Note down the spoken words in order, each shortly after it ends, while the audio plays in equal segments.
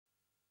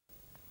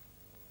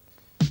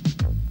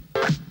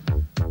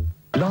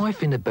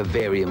Life in the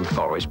Bavarian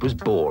forest was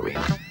boring.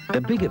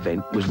 The big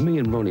event was me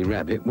and Ronnie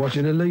Rabbit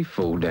watching a leaf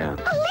fall down.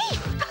 A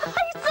leaf!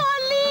 I saw a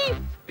leaf!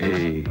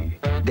 Hey.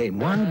 Then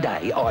one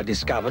day I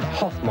discovered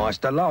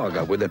Hofmeister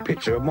lager with a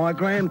picture of my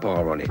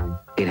grandpa on it.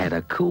 It had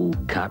a cool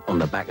cut on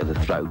the back of the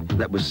throat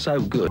that was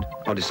so good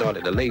I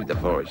decided to leave the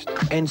forest.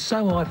 And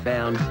so I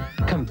found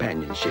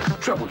companionship.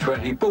 Trouble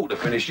 20 bought to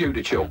finish you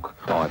to chalk.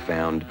 I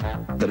found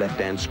the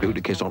left-hand screw to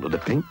kiss onto the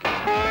pink.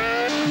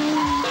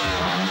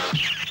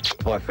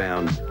 I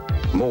found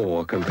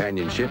more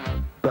companionship,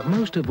 but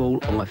most of all,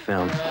 I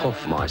found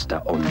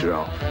Hofmeister on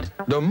draft.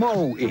 The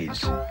moral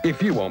is,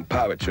 if you want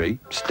poetry,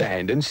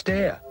 stand and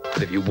stare.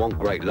 But if you want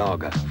great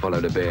lager,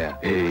 follow the bear.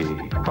 Hey.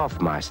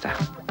 Hofmeister,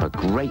 a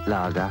great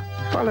lager,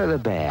 follow the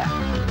bear.